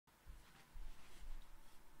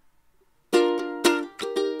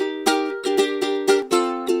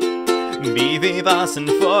Vivas en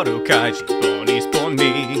foro caigi bonis por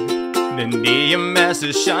mi. Neniam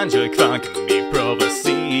estis ŝanĝoj kvankam mi provas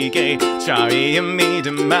sigi, ĉar iam mi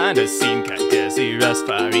demandas sin kaj deziras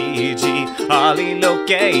fariĝi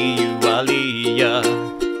aliloke iu alia.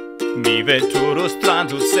 Mi veturos tra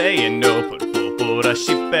l'oceano por popora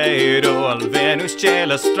ŝipedo, alvenus ĉe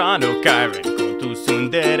la strando kaj renkontus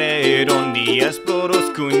sunderedon. Ni esploros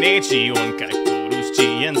kune ĉion kaj kurus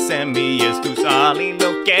ĉien se mi estus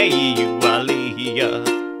aliloke iu alia.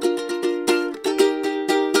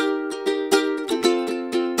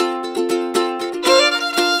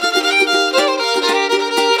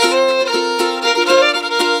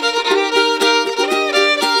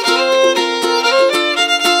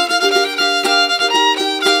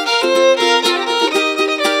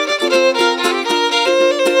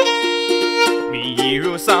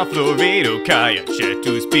 Sa Florido kaj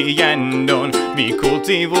aĉetus biendon. Mi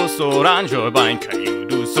kultivus oranĝojn kaj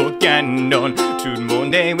ludus orgenon.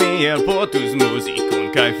 Tutmonde mi elportus muzikon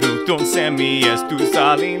kaj frukton, se mi estus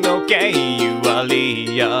aliloke iu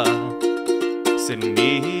alia. Sed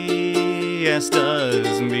mi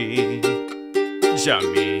estas mi, ĉar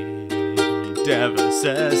mi devas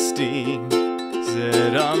esti,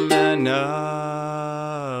 sed almenaŭ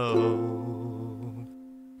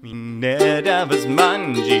mi ne devas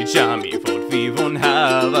manĝi, ĉar mi fotvivon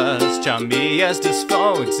havas, ĉar mi estas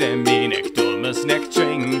fot, se mi nek dormas nek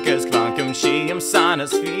trinkas, kvankam ĉiam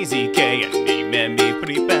sanas fizike, en mi mem mi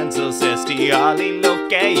pripensas esti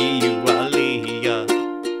aliloke iu alia.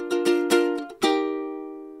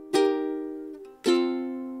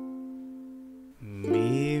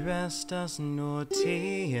 Mi restas nur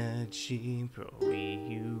tie ĉi pro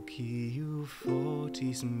iu kiu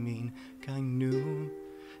fotis min, kaj nun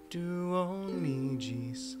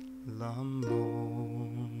duoniĝis l'amor.